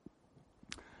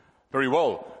Very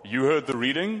well. You heard the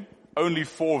reading. Only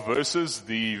 4 verses,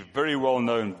 the very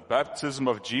well-known baptism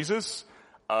of Jesus,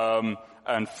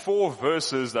 and 4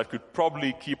 verses that could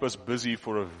probably keep us busy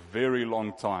for a very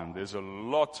long time. There's a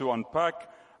lot to unpack,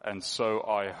 and so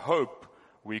I hope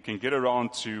we can get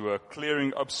around to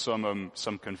clearing up some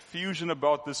confusion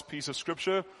about this piece of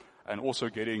scripture, and also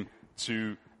getting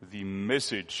to the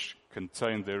message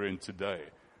contained therein today.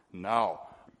 Now,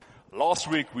 last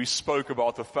week we spoke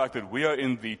about the fact that we are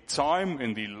in the time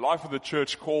in the life of the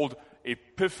church called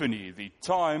Epiphany, the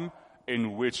time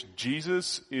in which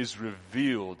Jesus is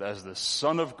revealed as the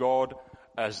Son of God,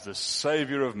 as the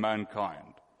Savior of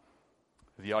mankind.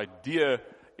 The idea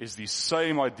is the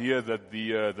same idea that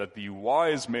the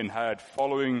wise men had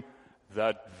following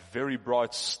that very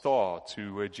bright star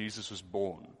to where Jesus was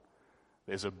born.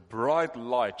 There's a bright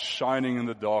light shining in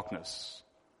the darkness.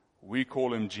 We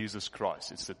call him Jesus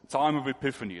Christ. It's the time of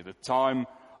Epiphany, the time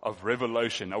of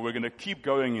revelation. Now we're going to keep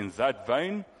going in that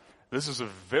vein. This is a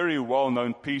very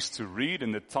well-known piece to read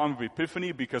in the time of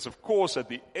Epiphany because, of course, at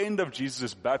the end of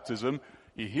Jesus' baptism,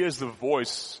 he hears the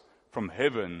voice from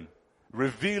heaven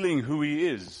revealing who he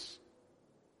is.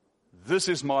 This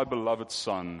is my beloved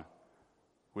Son.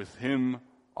 With him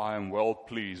I am well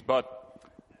pleased. But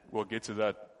we'll get to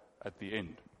that at the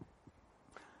end.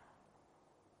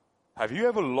 Have you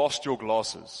ever lost your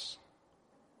glasses?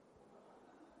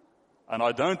 And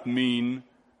I don't mean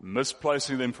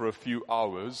misplacing them for a few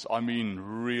hours. I mean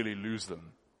really lose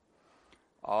them.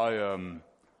 I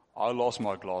lost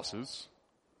my glasses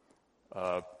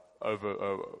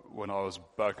when I was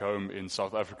back home in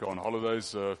South Africa on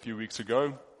holidays a few weeks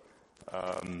ago.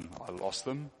 I lost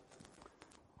them.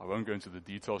 I won't go into the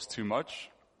details too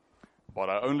much, but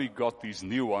I only got these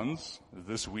new ones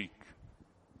this week.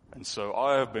 And so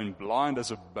I have been blind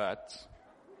as a bat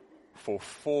for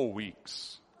 4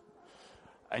 weeks.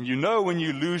 And you know when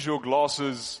you lose your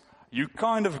glasses, you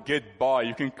kind of get by.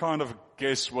 You can kind of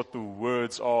guess what the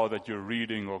words are that you're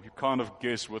reading, or you kind of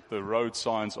guess what the road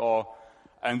signs are.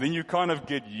 And then you kind of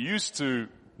get used to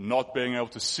not being able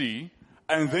to see.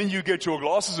 And then you get your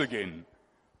glasses again.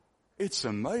 It's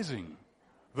amazing.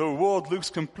 The world looks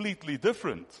completely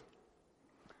different.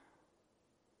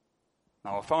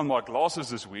 Now, I found my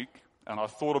glasses this week, and I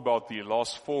thought about the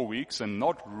last 4 weeks and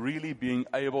not really being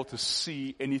able to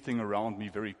see anything around me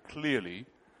very clearly,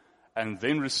 and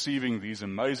then receiving these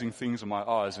amazing things in my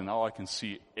eyes, and now I can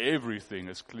see everything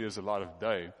as clear as the light of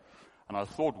day. And I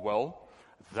thought, well,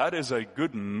 that is a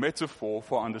good metaphor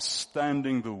for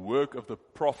understanding the work of the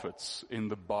prophets in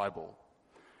the Bible.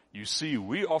 You see,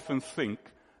 we often think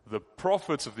the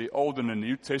prophets of the Old and the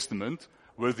New Testament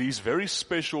were these very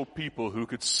special people who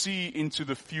could see into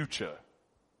the future.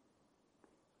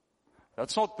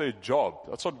 That's not their job.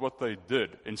 That's not what they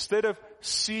did. Instead of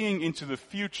seeing into the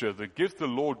future, the gift the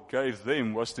Lord gave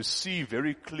them was to see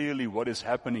very clearly what is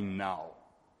happening now.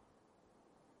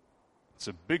 It's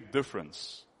a big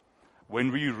difference.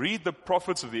 When we read the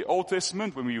prophets of the Old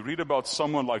Testament, when we read about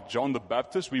someone like John the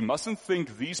Baptist, we mustn't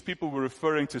think these people were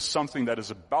referring to something that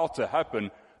is about to happen.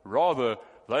 Rather,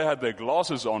 they had their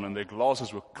glasses on, and their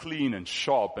glasses were clean and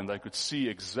sharp, and they could see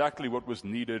exactly what was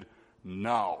needed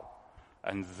now.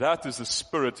 And that is the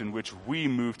spirit in which we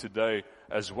move today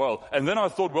as well. And then I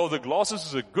thought, well, the glasses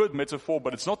is a good metaphor,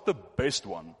 but it's not the best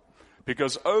one.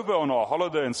 Because over on our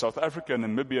holiday in South Africa and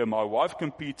Namibia, my wife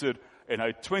competed in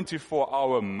a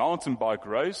 24-hour mountain bike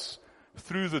race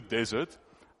through the desert.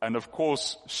 And of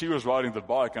course, she was riding the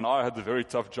bike, and I had the very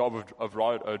tough job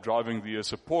of driving the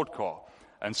support car.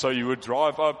 And so you would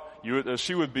drive up,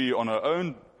 she would be on her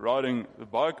own riding the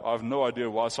bike. I have no idea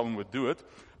why someone would do it.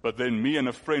 But then me and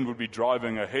a friend would be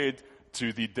driving ahead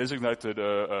to the designated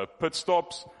pit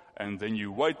stops. And then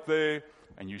you wait there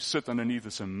and you sit underneath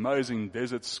this amazing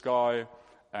desert sky.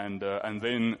 And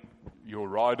then your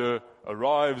rider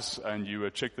arrives and you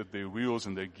check that their wheels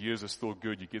and their gears are still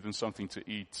good. You give them something to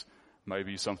eat,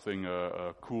 maybe something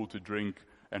cool to drink,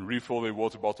 and refill their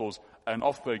water bottles, and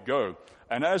off they go.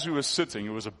 And as we were sitting,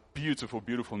 it was a beautiful,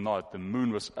 beautiful night. The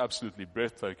moon was absolutely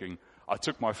breathtaking. I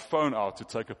took my phone out to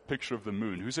take a picture of the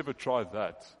moon. Who's ever tried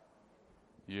that?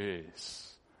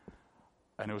 Yes.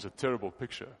 And it was a terrible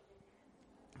picture.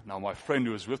 Now, my friend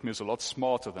who was with me is a lot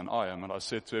smarter than I am, and I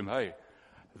said to him, hey,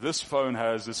 this phone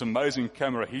has this amazing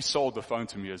camera. He sold the phone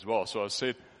to me as well. So I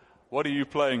said, what are you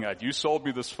playing at? You sold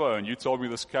me this phone. You told me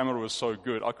this camera was so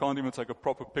good. I can't even take a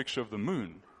proper picture of the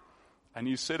moon. And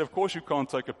he said, of course you can't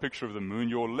take a picture of the moon.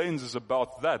 Your lens is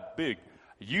about that big.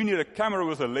 You need a camera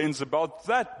with a lens about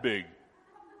that big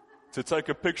to take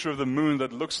a picture of the moon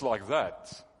that looks like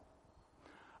that.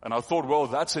 And I thought, well,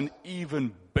 that's an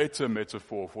even better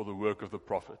metaphor for the work of the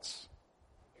prophets.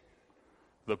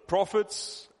 the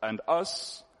prophets and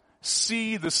us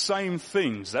see the same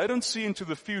things. They don't see into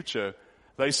the future.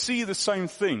 They see the same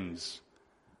things,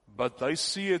 but they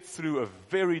see it through a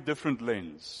very different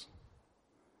lens.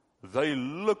 They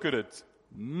look at it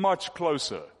much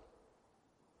closer.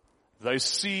 They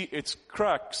see its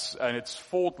cracks and its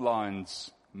fault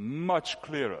lines much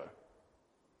clearer.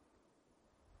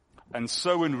 And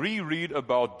so when we read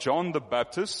about John the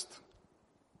Baptist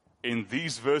in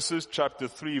these verses, chapter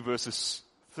 3, verses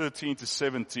 13 to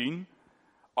 17,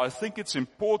 I think it's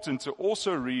important to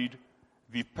also read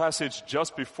the passage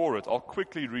just before it. I'll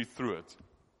quickly read through it.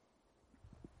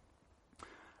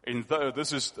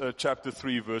 This is chapter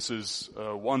 3, verses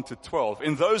 1 to 12.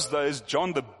 In those days,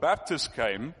 John the Baptist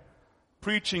came,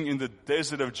 preaching in the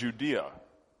desert of Judea,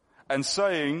 and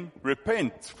saying,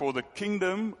 "Repent, for the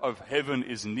kingdom of heaven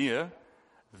is near."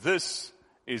 This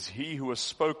is he who was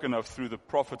spoken of through the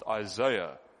prophet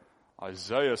Isaiah.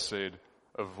 Isaiah said,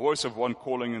 "A voice of one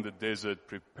calling in the desert,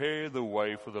 prepare the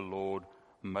way for the Lord,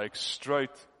 make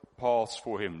straight paths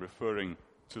for him," referring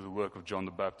to the work of John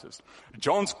the Baptist.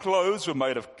 John's clothes were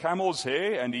made of camel's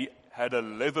hair, and he had a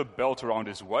leather belt around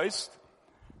his waist.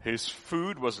 His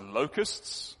food was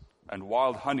locusts and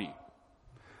wild honey.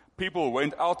 People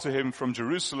went out to him from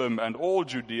Jerusalem and all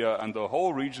Judea and the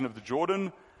whole region of the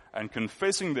Jordan, and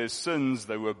confessing their sins,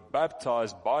 they were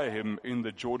baptized by him in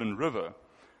the Jordan River.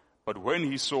 But when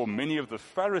he saw many of the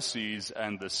Pharisees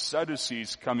and the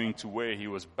Sadducees coming to where he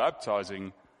was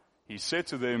baptizing, he said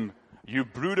to them, "You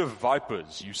brood of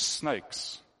vipers, you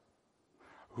snakes,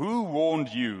 who warned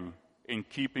you in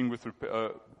keeping with,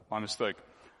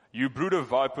 You brood of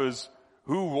vipers,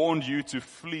 who warned you to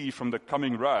flee from the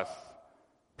coming wrath?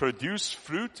 Produce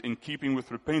fruit in keeping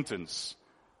with repentance.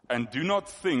 And do not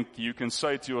think you can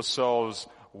say to yourselves,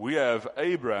 'We have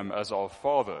Abraham as our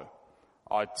father.'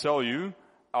 I tell you,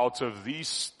 out of these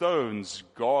stones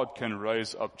God can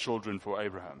raise up children for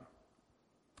Abraham.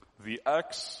 The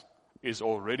axe is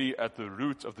already at the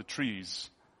root of the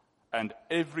trees, and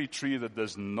every tree that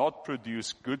does not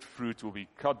produce good fruit will be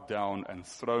cut down and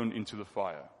thrown into the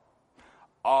fire.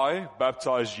 I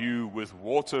baptize you with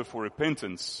water for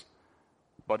repentance,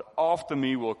 but after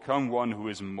me will come one who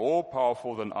is more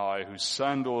powerful than I, whose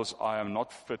sandals I am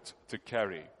not fit to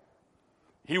carry.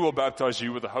 He will baptize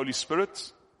you with the Holy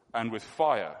Spirit and with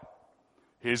fire.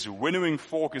 His winnowing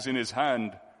fork is in his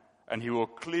hand, and he will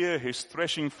clear his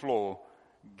threshing floor,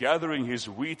 gathering his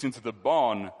wheat into the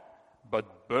barn,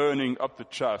 but burning up the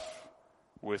chaff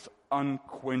with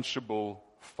unquenchable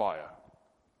fire."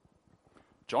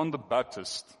 John the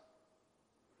Baptist,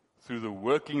 through the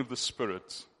working of the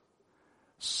Spirit,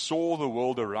 saw the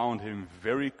world around him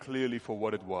very clearly for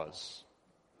what it was.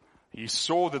 He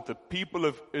saw that the people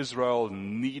of Israel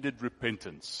needed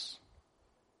repentance.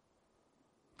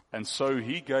 And so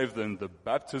he gave them the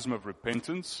baptism of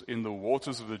repentance in the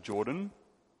waters of the Jordan.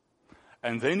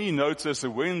 And then he noticed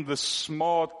that when the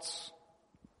smart,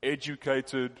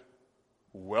 educated,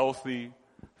 wealthy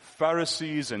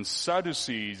Pharisees and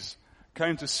Sadducees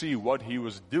came to see what he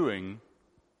was doing,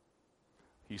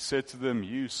 he said to them,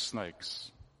 "You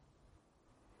snakes,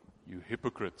 you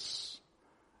hypocrites,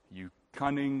 you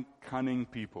cunning, cunning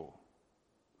people,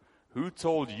 who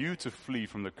told you to flee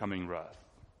from the coming wrath?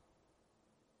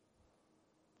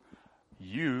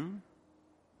 You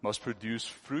must produce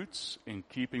fruits in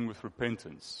keeping with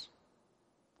repentance.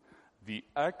 The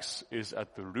axe is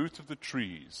at the root of the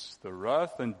trees. The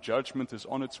wrath and judgment is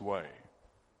on its way.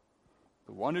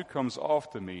 The one who comes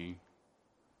after me,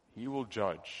 he will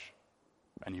judge,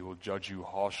 and he will judge you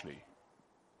harshly,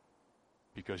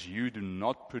 because you do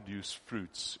not produce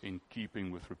fruits in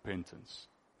keeping with repentance.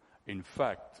 In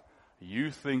fact,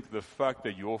 you think the fact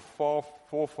that your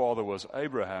forefather was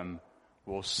Abraham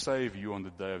will save you on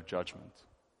the day of judgment.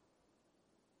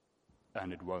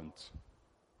 And it won't."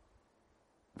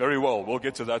 Very well, we'll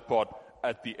get to that part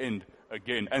at the end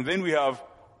again. And then we have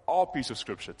our piece of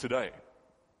scripture today.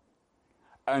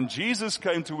 And Jesus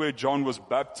came to where John was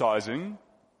baptizing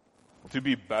to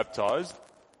be baptized.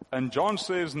 And John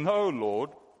says, "No, Lord.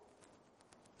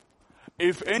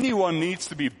 If anyone needs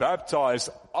to be baptized,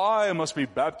 I must be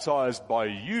baptized by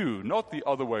you, not the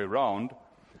other way around."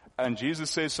 And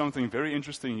Jesus says something very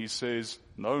interesting. He says,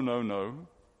 "No, no, no.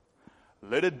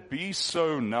 Let it be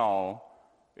so now.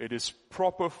 It is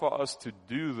proper for us to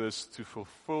do this to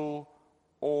fulfill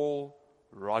all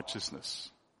righteousness."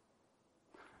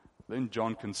 Then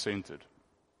John consented.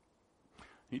 I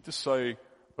need to say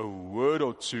a word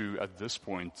or two at this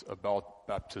point about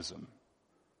baptism.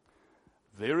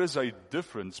 There is a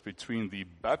difference between the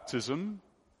baptism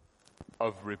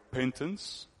of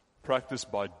repentance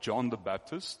practiced by John the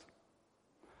Baptist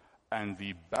and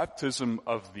the baptism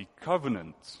of the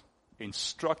covenant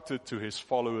instructed to his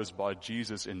followers by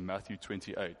Jesus in Matthew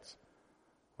 28,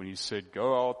 when he said,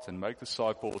 "Go out and make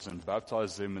disciples and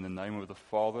baptize them in the name of the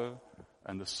Father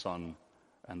and the Son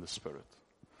and the Spirit."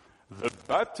 The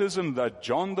baptism that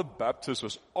John the Baptist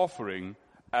was offering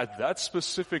at that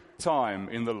specific time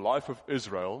in the life of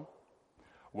Israel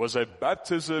was a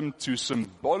baptism to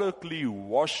symbolically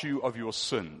wash you of your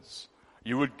sins.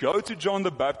 You would go to John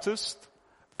the Baptist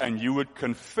and you would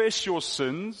confess your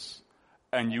sins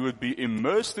and you would be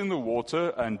immersed in the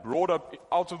water and brought up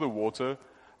out of the water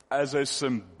as a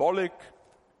symbolic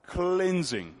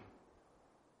cleansing.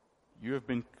 You have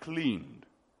been cleaned,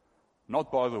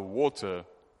 not by the water,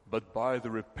 but by the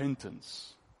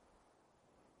repentance.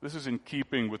 This is in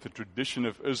keeping with the tradition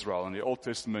of Israel. In the Old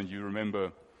Testament, you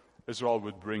remember, Israel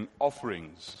would bring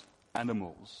offerings,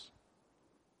 animals,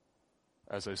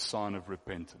 as a sign of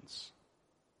repentance.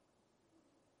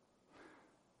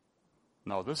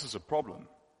 Now, this is a problem,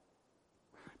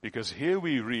 because here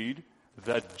we read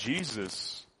that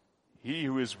Jesus, he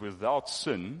who is without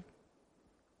sin,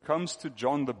 comes to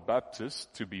John the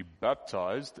Baptist to be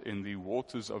baptized in the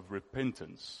waters of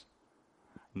repentance.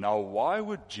 Now, why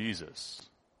would Jesus,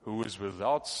 who is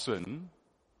without sin,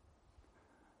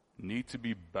 need to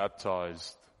be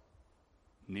baptized,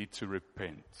 need to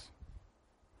repent?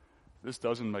 This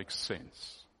doesn't make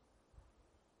sense.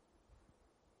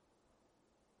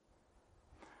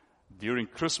 During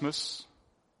Christmas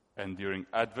and during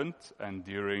Advent and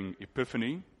during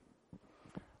Epiphany,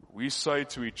 we say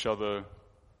to each other,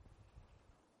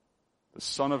 the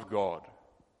Son of God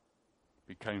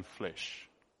became flesh.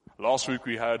 Last week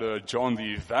we had John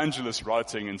the Evangelist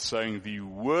writing and saying the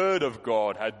Word of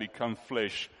God had become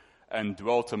flesh and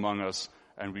dwelt among us,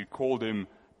 and we called him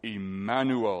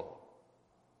Emmanuel.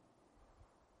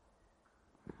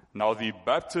 Now the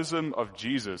baptism of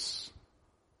Jesus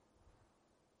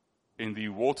in the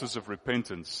waters of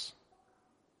repentance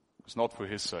is not for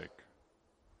his sake,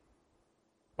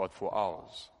 but for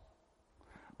ours.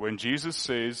 When Jesus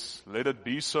says, "Let it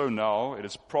be so now," it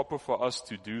is proper for us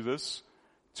to do this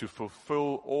to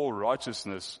fulfill all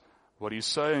righteousness. What he's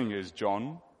saying is,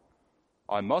 John,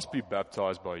 I must be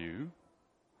baptized by you.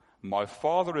 My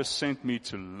Father has sent me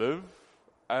to live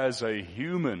as a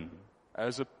human,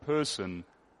 as a person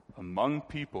among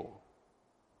people,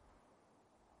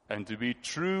 and to be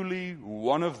truly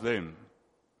one of them,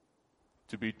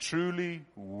 to be truly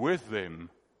with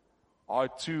them. I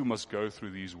too must go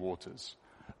through these waters,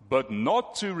 but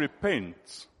not to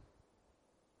repent,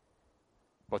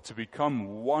 but to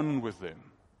become one with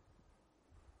them,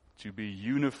 to be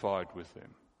unified with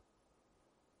them.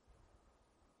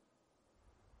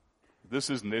 This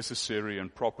is necessary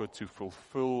and proper to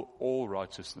fulfill all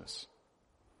righteousness.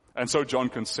 And so John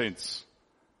consents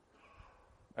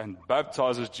and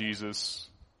baptizes Jesus.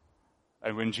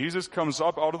 And when Jesus comes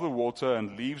up out of the water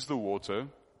and leaves the water,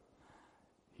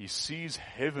 he sees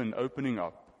heaven opening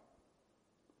up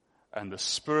and the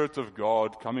Spirit of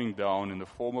God coming down in the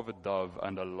form of a dove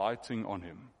and alighting on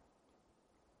him.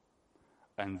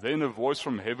 And then a voice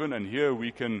from heaven, and here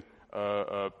we can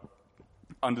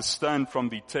understand from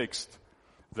the text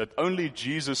that only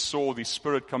Jesus saw the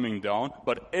Spirit coming down,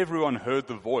 but everyone heard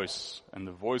the voice. And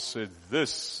the voice said,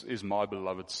 "This is my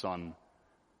beloved Son.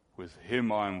 With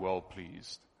him I am well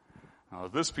pleased." Now,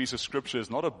 this piece of scripture is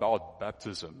not about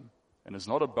baptism, and it's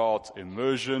not about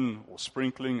immersion or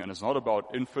sprinkling, and it's not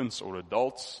about infants or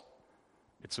adults.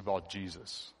 It's about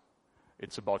Jesus.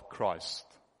 It's about Christ.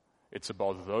 It's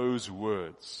about those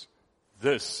words.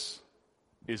 "This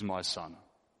is my Son.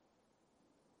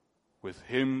 With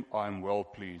him I am well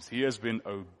pleased." He has been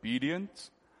obedient.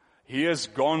 He has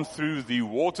gone through the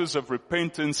waters of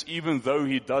repentance even though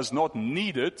he does not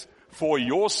need it for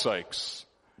your sakes.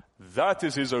 That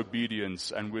is his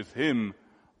obedience, and with him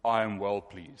I am well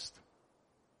pleased.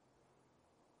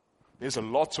 There's a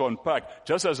lot to unpack.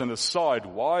 Just as an aside,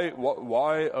 why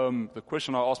the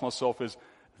question I ask myself is,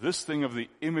 this thing of the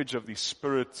image of the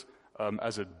Spirit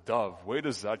as a dove, where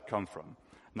does that come from?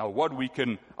 Now, what we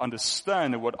can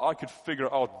understand and what I could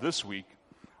figure out this week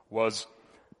was,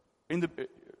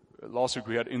 last week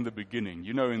we had in the beginning.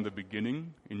 You know, in the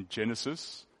beginning, in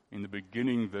Genesis, in the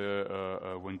beginning,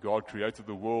 when God created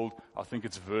the world, I think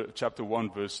it's chapter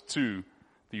 1, verse 2,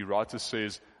 the writer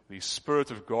says, the Spirit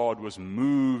of God was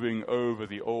moving over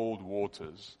the old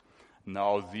waters.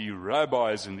 Now, the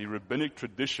rabbis in the rabbinic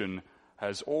tradition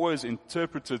has always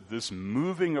interpreted this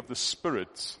moving of the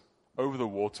Spirit over the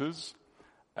waters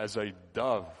as a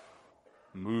dove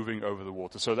moving over the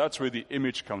water. So that's where the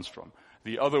image comes from.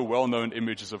 The other well-known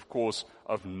image is, of course,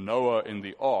 of Noah in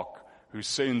the ark, who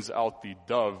sends out the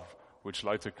dove which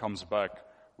later comes back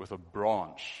with a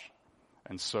branch.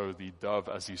 And so the dove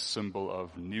as the symbol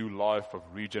of new life, of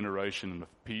regeneration, and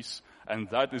of peace. And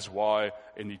that is why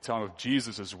in the time of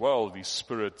Jesus as well, the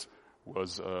Spirit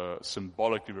was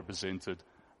symbolically represented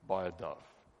by a dove.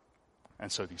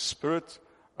 And so the Spirit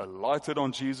alighted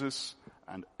on Jesus,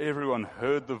 and everyone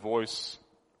heard the voice.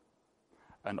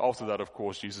 And after that, of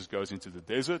course, Jesus goes into the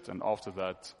desert, and after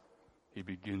that, he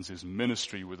begins his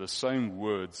ministry with the same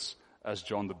words as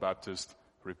John the Baptist: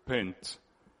 repent,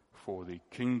 for the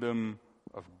kingdom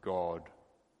of God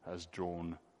has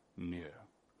drawn near.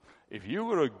 If you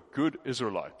were a good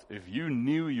Israelite, if you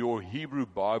knew your Hebrew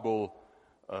Bible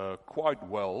quite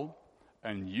well,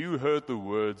 and you heard the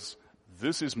words,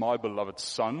 "This is my beloved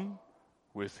Son,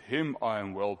 with him I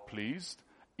am well pleased,"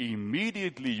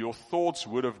 immediately your thoughts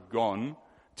would have gone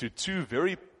to two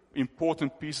very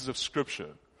important pieces of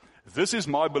Scripture. "This is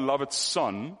my beloved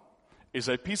Son" is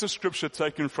a piece of Scripture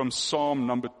taken from Psalm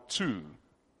number 2.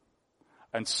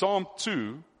 And Psalm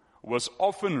 2 was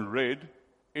often read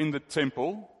in the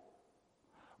temple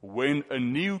when a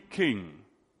new king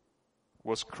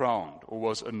was crowned or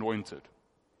was anointed.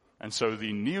 And so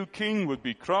the new king would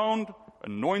be crowned,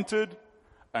 anointed,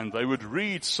 and they would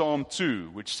read Psalm 2,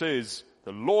 which says,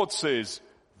 the Lord says,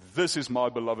 "This is my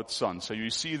beloved Son." So you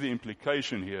see the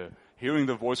implication here. Hearing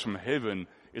the voice from heaven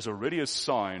is already a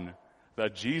sign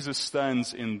that Jesus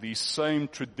stands in the same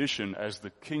tradition as the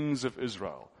kings of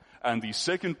Israel. And the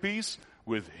second piece,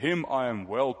 "With him I am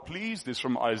well pleased," is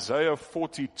from Isaiah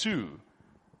 42,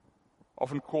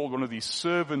 often called one of the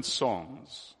servant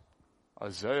songs.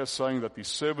 Isaiah saying that the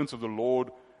servant of the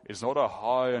Lord is not a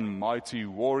high and mighty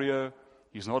warrior.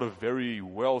 He's not a very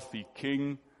wealthy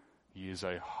king. He is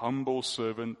a humble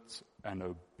servant, an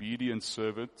obedient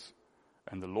servant.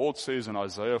 And the Lord says in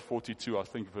Isaiah 42, I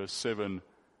think verse 7,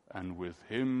 "And with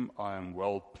him I am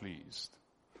well pleased."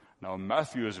 Now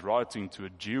Matthew is writing to a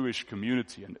Jewish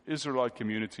community, an Israelite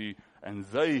community, and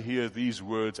they hear these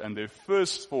words, and their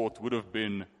first thought would have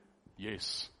been,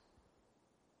 yes,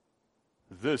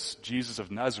 this Jesus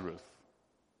of Nazareth,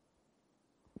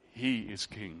 he is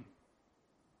King.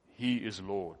 He is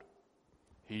Lord.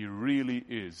 He really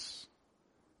is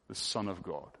the Son of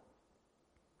God.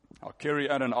 Now, Carrie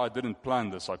Ann and I didn't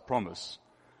plan this, I promise,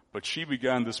 but she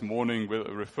began this morning with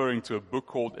referring to a book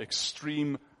called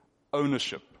Extreme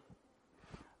Ownership.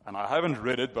 And I haven't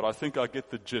read it, but I think I get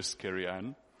the gist, Carrie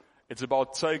Ann. It's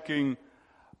about taking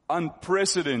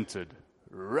unprecedented,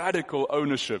 radical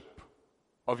ownership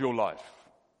of your life,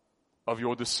 of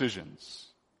your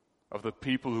decisions, of the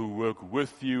people who work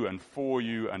with you and for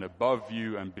you and above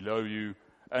you and below you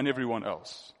and everyone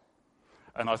else.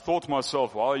 And I thought to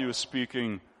myself while you were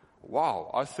speaking, wow,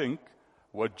 I think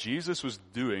what Jesus was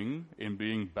doing in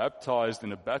being baptized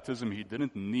in a baptism he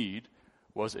didn't need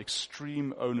was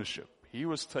extreme ownership. He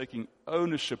was taking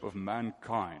ownership of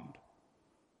mankind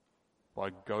by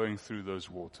going through those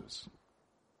waters.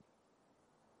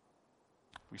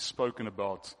 We've spoken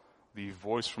about the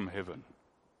voice from heaven.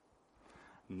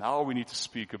 Now we need to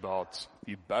speak about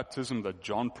the baptism that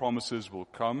John promises will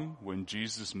come when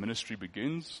Jesus' ministry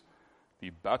begins, the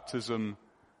baptism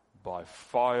by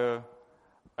fire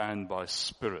and by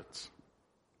Spirit.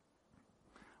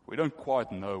 We don't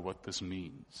quite know what this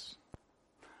means.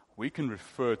 We can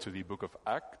refer to the book of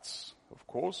Acts, of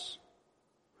course,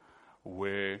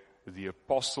 where the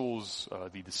apostles,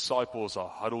 the disciples are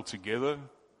huddled together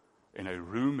in a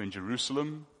room in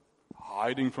Jerusalem,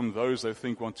 hiding from those they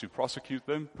think want to persecute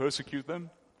them.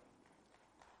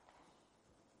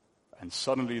 And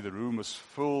suddenly the room was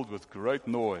filled with great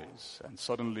noise, and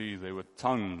suddenly there were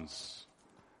tongues,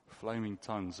 flaming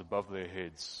tongues above their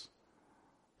heads,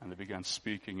 and they began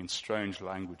speaking in strange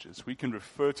languages. We can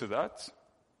refer to that.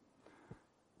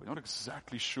 We're not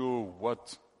exactly sure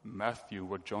what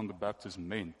John the Baptist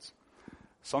meant.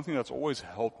 Something that's always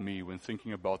helped me when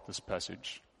thinking about this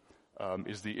passage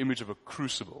is the image of a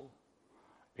crucible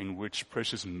in which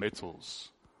precious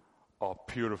metals are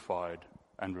purified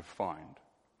and refined.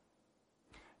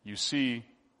 You see,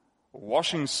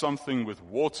 washing something with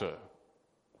water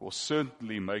will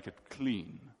certainly make it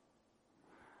clean.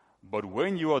 But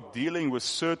when you are dealing with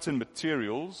certain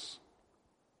materials,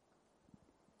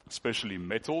 especially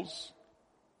metals,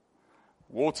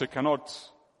 water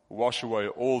cannot wash away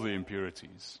all the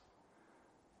impurities.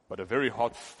 But a very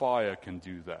hot fire can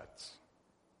do that.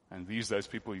 And these days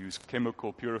people use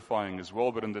chemical purifying as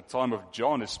well, but in the time of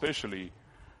John especially,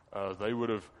 they would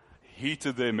have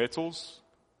heated their metals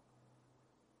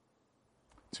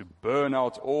to burn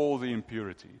out all the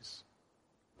impurities.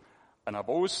 And I've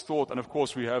always thought, and of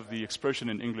course we have the expression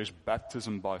in English,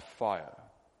 baptism by fire,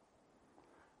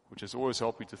 which has always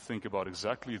helped me to think about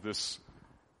exactly this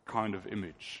kind of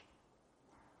image.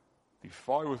 The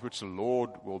fire with which the Lord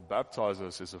will baptize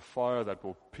us is a fire that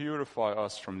will purify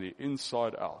us from the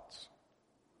inside out,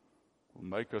 will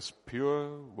make us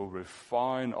pure, will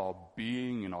refine our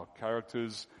being and our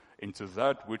characters into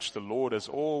that which the Lord has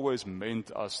always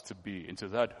meant us to be, into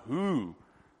that who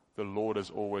the Lord has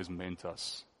always meant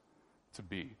us to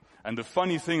be. And the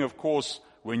funny thing, of course,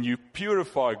 when you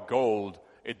purify gold,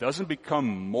 it doesn't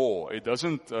become more. It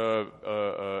doesn't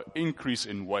increase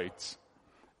in weight.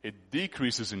 It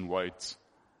decreases in weight,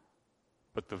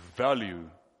 but the value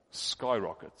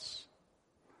skyrockets.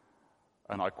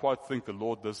 And I quite think the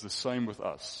Lord does the same with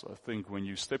us. I think when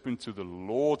you step into the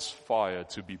Lord's fire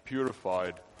to be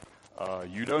purified,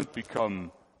 you don't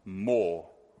become more.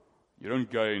 You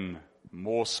don't gain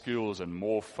more skills and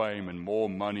more fame and more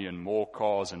money and more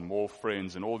cars and more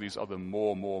friends and all these other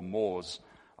mores.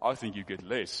 I think you get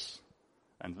less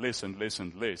and less and less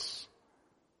and less,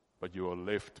 but you are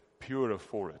left purer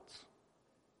for it.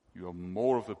 You are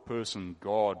more of the person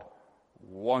God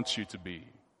wants you to be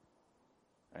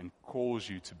and calls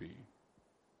you to be.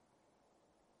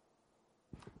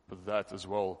 But that as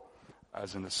well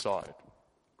as an aside.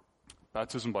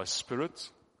 Baptism by Spirit,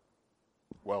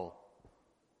 well,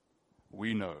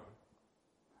 we know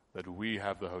that we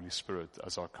have the Holy Spirit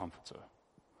as our comforter.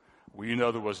 We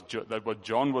know that what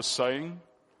John was saying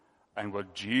and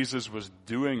what Jesus was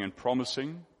doing and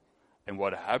promising and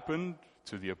what happened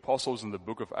to the apostles in the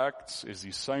book of Acts is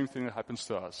the same thing that happens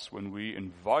to us. When we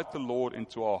invite the Lord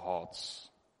into our hearts,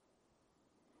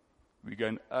 we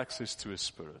gain access to His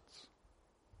Spirit.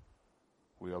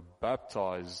 We are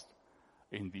baptized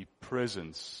in the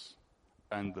presence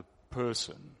and the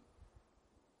person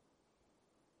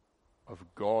of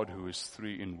God who is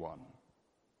 3 in 1.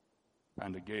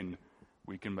 And again,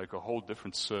 we can make a whole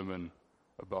different sermon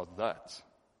about that.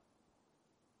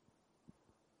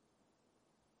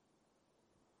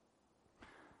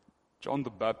 John the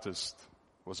Baptist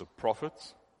was a prophet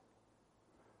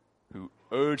who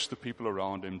urged the people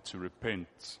around him to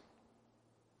repent,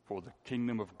 for the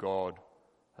kingdom of God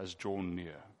has drawn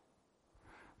near.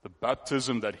 The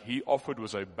baptism that he offered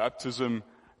was a baptism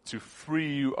to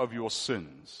free you of your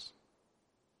sins.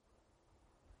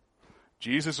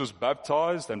 Jesus was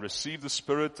baptized and received the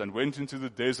Spirit and went into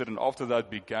the desert, and after that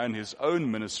began his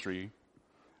own ministry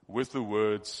with the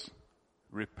words,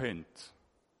 repent,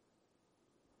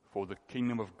 for the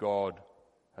kingdom of God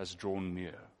has drawn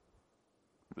near.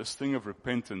 This thing of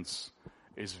repentance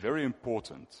is very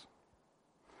important,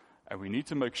 and we need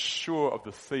to make sure of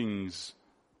the things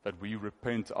that we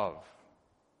repent of.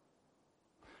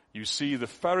 You see, the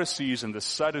Pharisees and the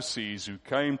Sadducees who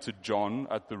came to John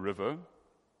at the river,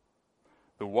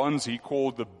 the ones he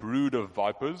called the brood of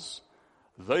vipers,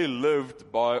 they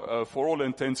lived by, for all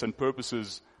intents and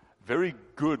purposes, very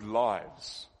good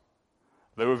lives.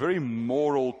 They were very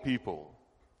moral people.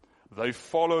 They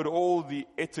followed all the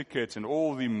etiquette and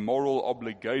all the moral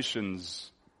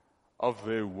obligations of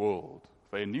their world.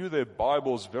 They knew their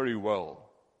Bibles very well.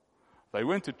 They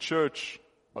went to church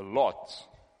a lot.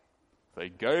 They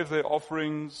gave their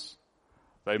offerings.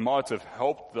 They might have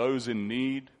helped those in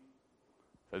need.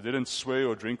 They didn't swear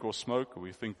or drink or smoke, or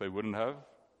we think they wouldn't have.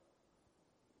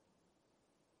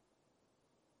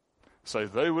 So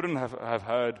they wouldn't have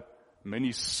had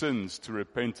many sins to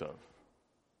repent of.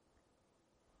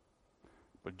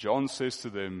 But John says to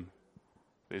them,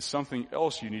 there's something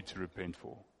else you need to repent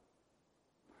for.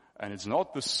 And it's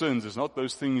not the sins, it's not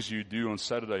those things you do on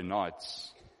Saturday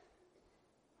nights.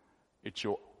 It's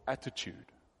your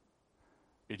attitude.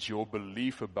 It's your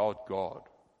belief about God.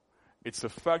 It's the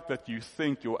fact that you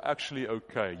think you're actually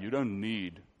okay. You don't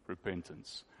need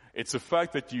repentance. It's the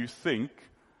fact that you think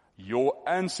your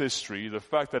ancestry, the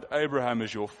fact that Abraham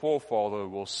is your forefather,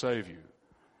 will save you.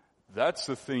 That's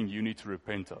the thing you need to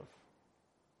repent of.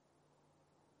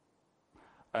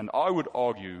 And I would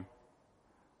argue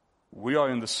we are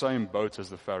in the same boat as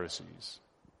the Pharisees.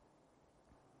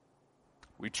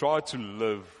 We try to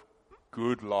live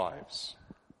good lives.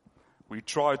 We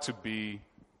try to be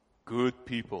good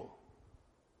people.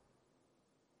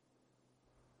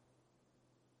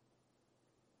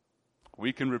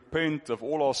 We can repent of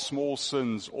all our small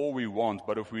sins all we want,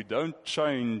 but if we don't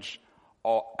change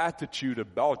our attitude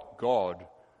about God,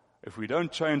 if we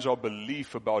don't change our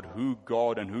belief about who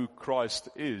God and who Christ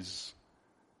is,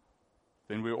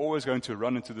 then we're always going to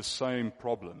run into the same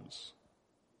problems,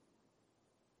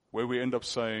 where we end up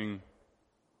saying,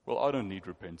 well, I don't need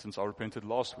repentance, I repented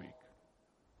last week.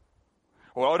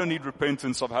 Or I don't need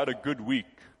repentance, I've had a good week.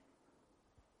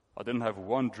 I didn't have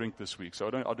one drink this week, so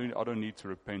I don't need to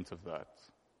repent of that.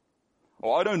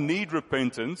 Or I don't need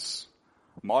repentance.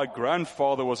 My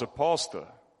grandfather was a pastor.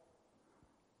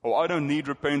 Or I don't need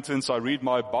repentance. I read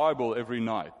my Bible every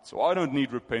night. Or I don't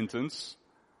need repentance.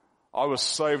 I was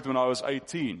saved when I was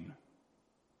 18.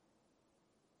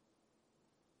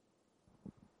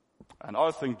 And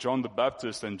I think John the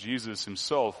Baptist and Jesus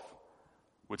himself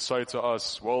would say to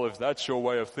us, well, if that's your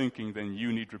way of thinking, then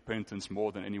you need repentance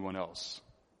more than anyone else.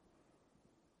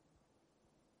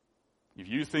 If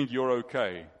you think you're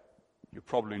okay, you're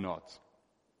probably not.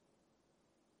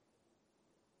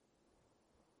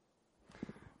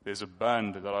 There's a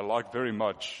band that I like very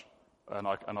much, and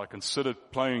I considered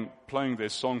playing their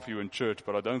song for you in church,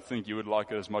 but I don't think you would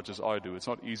like it as much as I do. It's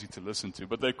not easy to listen to.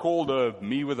 But they're called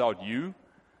Me Without You.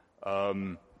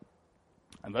 And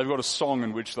they've got a song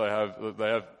in which they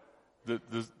have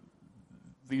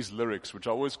these lyrics, which I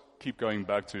always keep going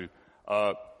back to.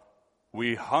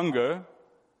 We hunger,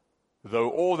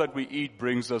 though all that we eat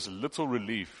brings us little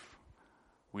relief.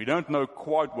 We don't know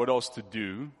quite what else to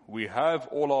do. We have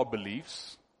all our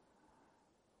beliefs,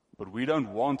 but we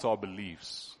don't want our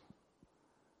beliefs.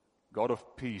 God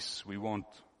of peace, we want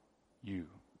you.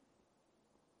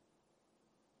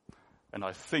 And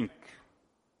I think,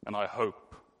 and I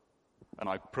hope, and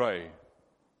I pray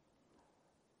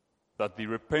that the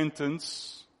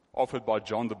repentance offered by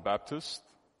John the Baptist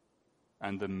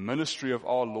and the ministry of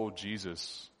our Lord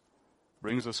Jesus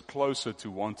brings us closer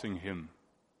to wanting Him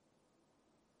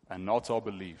and not our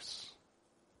beliefs.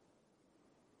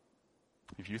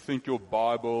 If you think your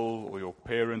Bible or your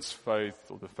parents' faith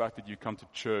or the fact that you come to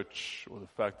church or the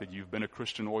fact that you've been a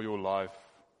Christian all your life,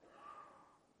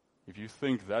 if you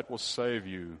think that will save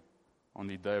you on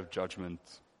the day of judgment,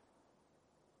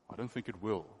 I don't think it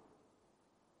will.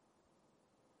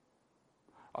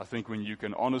 I think when you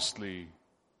can honestly,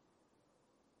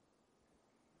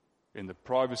 in the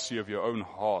privacy of your own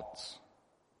heart,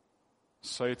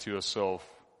 say to yourself,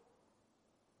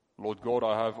 Lord God,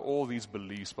 I have all these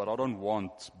beliefs, but I don't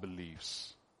want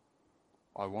beliefs.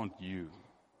 I want you.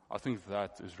 I think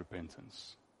that is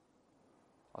repentance.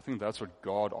 I think that's what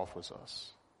God offers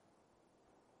us.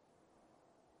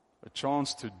 A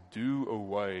chance to do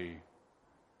away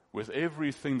with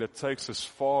everything that takes us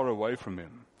far away from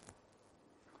Him.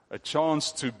 A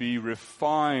chance to be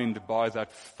refined by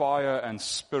that fire and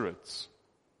spirit.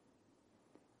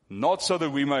 Not so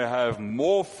that we may have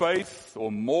more faith or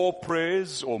more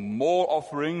prayers or more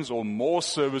offerings or more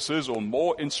services or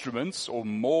more instruments or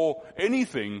more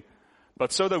anything,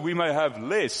 but so that we may have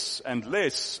less and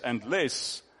less and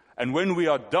less. And when we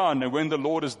are done and when the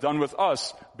Lord is done with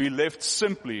us, be left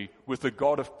simply with the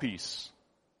God of peace.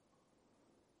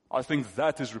 I think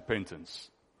that is repentance.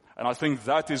 And I think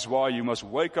that is why you must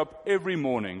wake up every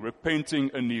morning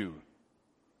repenting anew.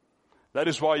 That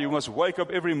is why you must wake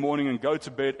up every morning and go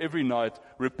to bed every night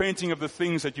repenting of the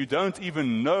things that you don't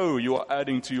even know you are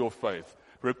adding to your faith.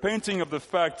 Repenting of the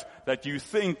fact that you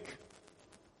think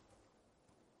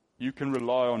you can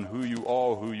rely on who you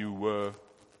are, who you were,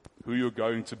 who you're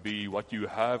going to be, what you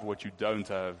have, what you don't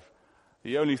have.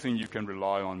 The only thing you can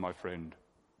rely on, my friend,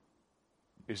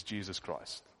 is Jesus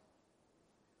Christ.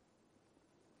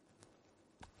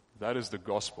 That is the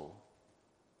gospel.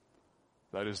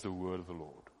 That is the word of the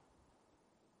Lord.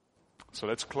 So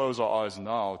let's close our eyes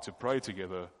now to pray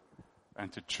together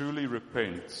and to truly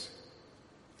repent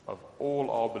of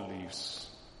all our beliefs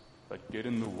that get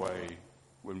in the way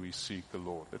when we seek the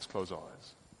Lord. Let's close our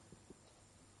eyes.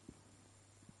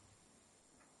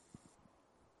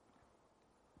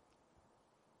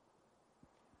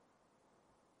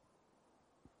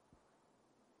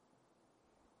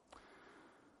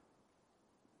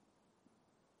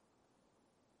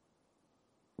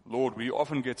 Lord, we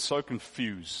often get so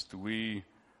confused. We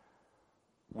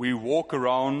walk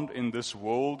around in this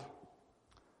world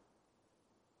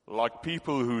like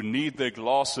people who need their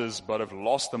glasses but have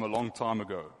lost them a long time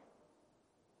ago.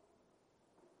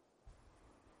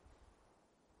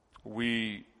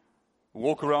 We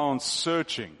walk around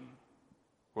searching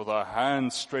with our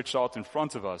hands stretched out in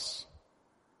front of us,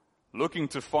 looking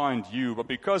to find you, but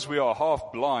because we are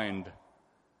half blind,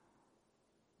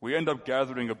 we end up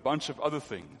gathering a bunch of other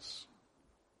things,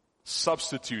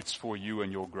 substitutes for you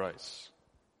and your grace.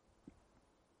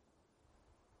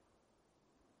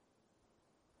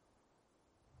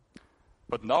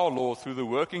 But now, Lord, through the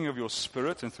working of your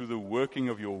Spirit and through the working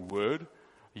of your word,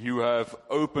 you have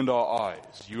opened our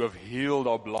eyes. You have healed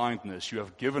our blindness. You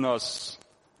have given us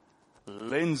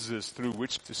lenses through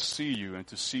which to see you and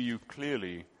to see you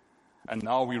clearly. And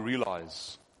now we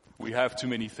realize we have too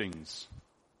many things.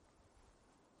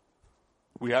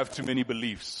 We have too many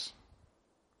beliefs.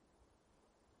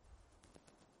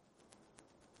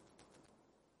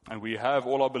 And we have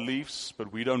all our beliefs,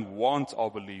 but we don't want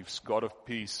our beliefs. God of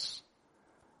peace,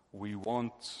 we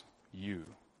want you.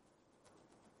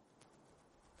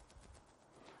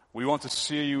 We want to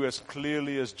see you as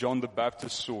clearly as John the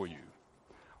Baptist saw you.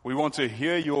 We want to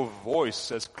hear your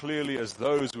voice as clearly as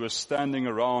those who were standing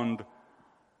around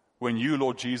when you,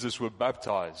 Lord Jesus, were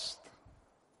baptized.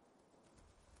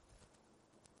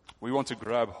 We want to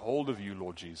grab hold of you,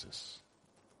 Lord Jesus.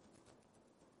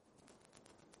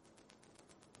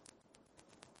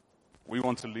 We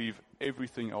want to leave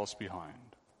everything else behind.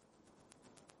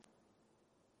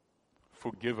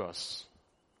 Forgive us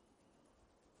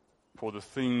for the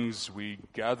things we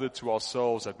gather to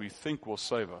ourselves that we think will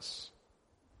save us,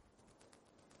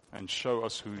 and show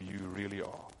us who you really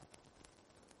are.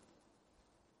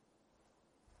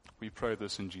 We pray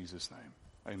this in Jesus'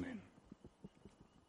 name. Amen.